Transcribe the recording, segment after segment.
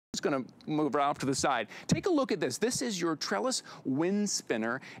just gonna move her off to the side. Take a look at this. This is your Trellis wind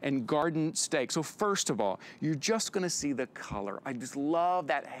spinner and garden stake. So first of all, you're just gonna see the color. I just love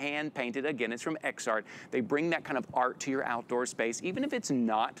that hand painted. Again, it's from Exhart. They bring that kind of art to your outdoor space, even if it's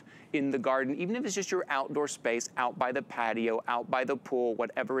not in the garden, even if it's just your outdoor space, out by the patio, out by the pool,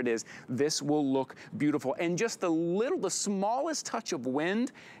 whatever it is, this will look beautiful. And just the smallest touch of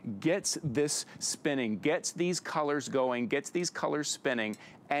wind gets this spinning, gets these colors going, gets these colors spinning.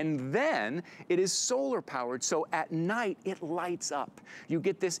 And then it is solar powered, so at night it lights up. You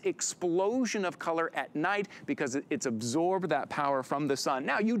get this explosion of color at night because it's absorbed that power from the sun.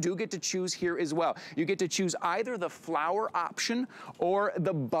 Now you do get to choose here as well. You get to choose either the flower option or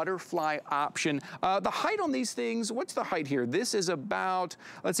the butterfly option. The height on these things, what's the height here? This is about,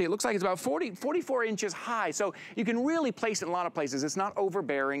 let's see, it looks like it's about 44 inches high. So you can really place it in a lot of places. It's not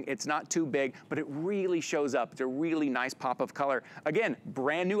overbearing, it's not too big, but it really shows up. It's a really nice pop of color. Again,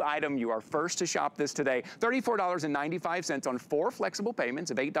 brand new item. You are first to shop this today. $34.95 on 4 flexible payments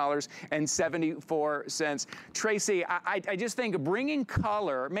of $8.74. Tracy, I just think bringing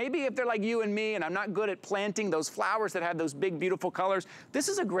color, maybe if they're like you and me and I'm not good at planting those flowers that have those big, beautiful colors, this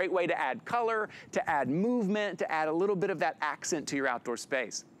is a great way to add color, to add movement, to add a little bit of that accent to your outdoor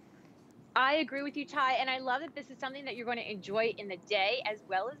space. I agree with you, Ty, and I love that this is something that you're going to enjoy in the day as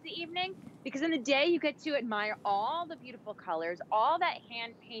well as the evening, because in the day you get to admire all the beautiful colors, all that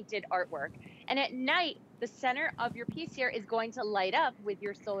hand-painted artwork, and at night, the center of your piece here is going to light up with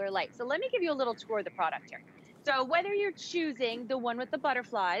your solar light. So let me give you a little tour of the product here. So whether you're choosing the one with the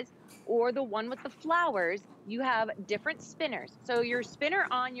butterflies or the one with the flowers, you have different spinners. So your spinner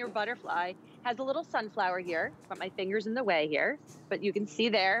on your butterfly has a little sunflower here. Got my fingers in the way here, but you can see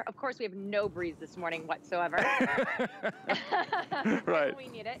there. Of course, we have no breeze this morning whatsoever. Right. We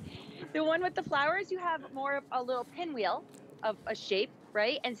need it. The one with the flowers, you have more of a little pinwheel of a shape,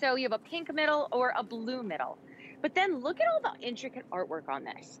 right? And so you have a pink middle or a blue middle. But then look at all the intricate artwork on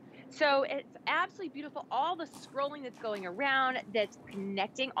this. So it's absolutely beautiful. All the scrolling that's going around, that's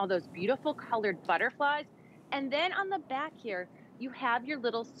connecting all those beautiful colored butterflies. And then on the back here, you have your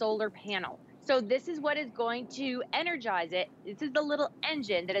little solar panel. So this is what is going to energize it. This is the little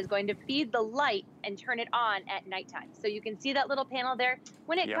engine that is going to feed the light and turn it on at nighttime. So you can see that little panel there.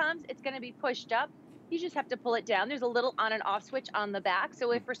 When it comes, it's going to be pushed up. You just have to pull it down. There's a little on and off switch on the back.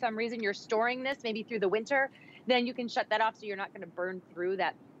 So if for some reason you're storing this, maybe through the winter, then you can shut that off so you're not going to burn through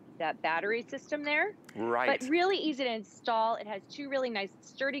that battery system there. Right. But really easy to install. It has 2 really nice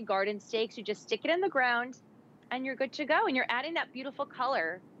sturdy garden stakes. You just stick it in the ground and you're good to go. And you're adding that beautiful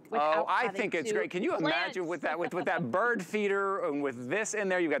color. Oh, I think it's great. Can you imagine with that bird feeder and with this in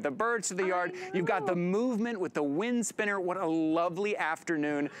there, you've got the birds to the yard, you've got the movement with the wind spinner. What a lovely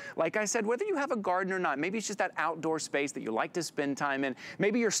afternoon. Like I said, whether you have a garden or not, maybe it's just that outdoor space that you like to spend time in.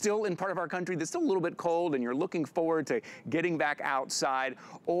 Maybe you're still in part of our country that's still a little bit cold and you're looking forward to getting back outside,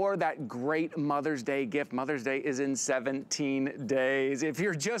 or that great Mother's Day gift. Mother's Day is in 17 days. If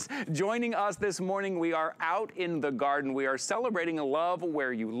you're just joining us this morning, we are out in the garden. We are celebrating love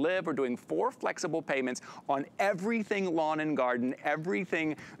where you live. We're doing 4 flexible payments on everything lawn and garden,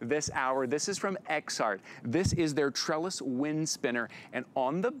 everything this hour. This is from Exhart. This is their Trellis wind spinner. And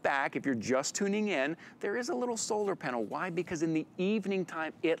on the back, if you're just tuning in, there is a little solar panel. Why? Because in the evening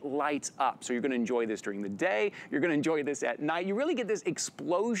time, it lights up. So you're gonna enjoy this during the day. You're gonna enjoy this at night. You really get this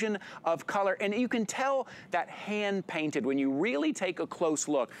explosion of color. And you can tell that hand painted when you really take a close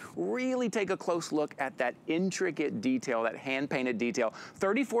look at that intricate detail, that hand painted detail.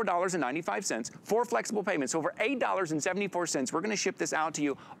 $34.95, 4 flexible payments, over $8.74. We're gonna ship this out to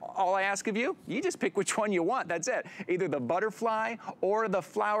you. All I ask of you, you just pick which one you want, that's it. Either the butterfly or the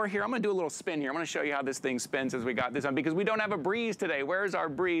flower here. I'm gonna do a little spin here. I'm gonna show you how this thing spins as we got this on, because we don't have a breeze today. Where's our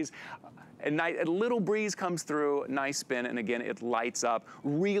breeze? A little breeze comes through, nice spin, and again, it lights up.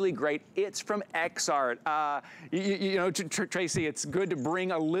 Really great. It's from Exhart. You know, Tracy, it's good to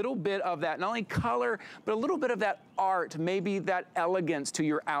bring a little bit of that, not only color, but a little bit of that art, maybe that elegance to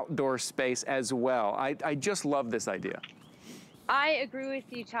your outdoor space as well. I just love this idea. I agree with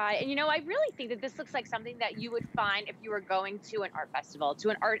you, Ty. And you know, I really think that this looks like something that you would find if you were going to an art festival, to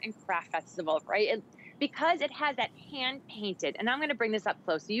an art and craft festival, right? Because it has that hand painted, and I'm going to bring this up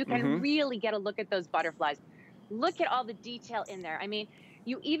close so you can really get a look at those butterflies. Look at all the detail in there. I mean,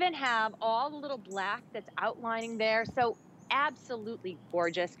 you even have all the little black that's outlining there. So absolutely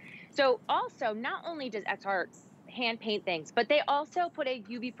gorgeous. So also, not only does Exhart hand paint things, but they also put a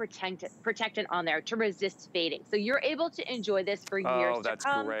UV protectant on there to resist fading. So you're able to enjoy this for years to come. Oh, that's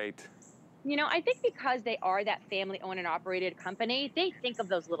great. You know, I think because they are that family-owned and operated company, they think of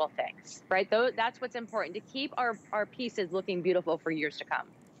those little things, right? That's what's important, to keep our pieces looking beautiful for years to come.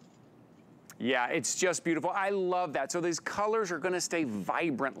 Yeah, it's just beautiful. I love that. So these colors are gonna stay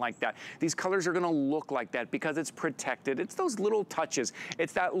vibrant like that. These colors are gonna look like that because it's protected. It's those little touches.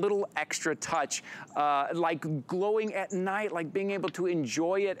 It's that little extra touch, like glowing at night, like being able to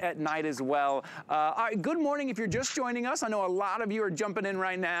enjoy it at night as well. All right, good morning if you're just joining us. I know a lot of you are jumping in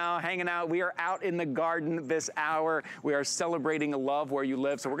right now, hanging out. We are out in the garden this hour. We are celebrating love where you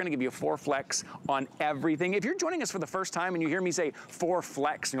live. So we're gonna give you 4 flex on everything. If you're joining us for the first time and you hear me say 4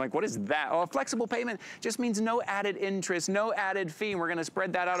 flex, and you're like, what is that? Oh, flexible payment just means no added interest, no added fee. We're gonna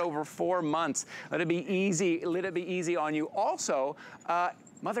spread that out over 4 months. Let it be easy, on you. Also,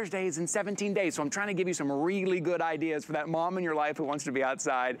 Mother's Day is in 17 days, so I'm trying to give you some really good ideas for that mom in your life who wants to be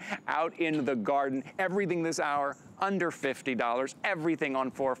outside, out in the garden. Everything this hour, under $50, everything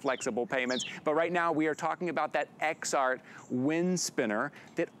on 4 flexible payments. But right now we are talking about that Exhart wind spinner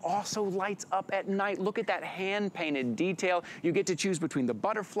that also lights up at night. Look at that hand-painted detail. You get to choose between the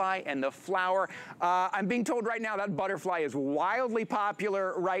butterfly and the flower. I'm being told right now that butterfly is wildly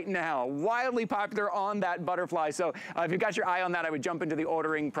popular right now, wildly popular on that butterfly. So if you've got your eye on that, I would jump into the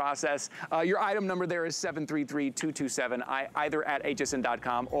ordering process. Your item number there is 733-227, either at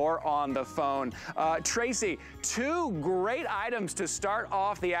hsn.com or on the phone. Tracy, 2 great items to start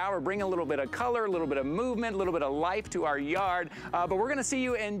off the hour. Bring a little bit of color, a little bit of movement, a little bit of life to our yard. But we're going to see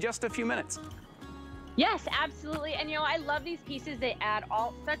you in just a few minutes. Yes, absolutely. And you know, I love these pieces. They add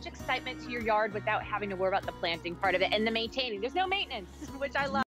such excitement to your yard without having to worry about the planting part of it and the maintaining. There's no maintenance, which I love.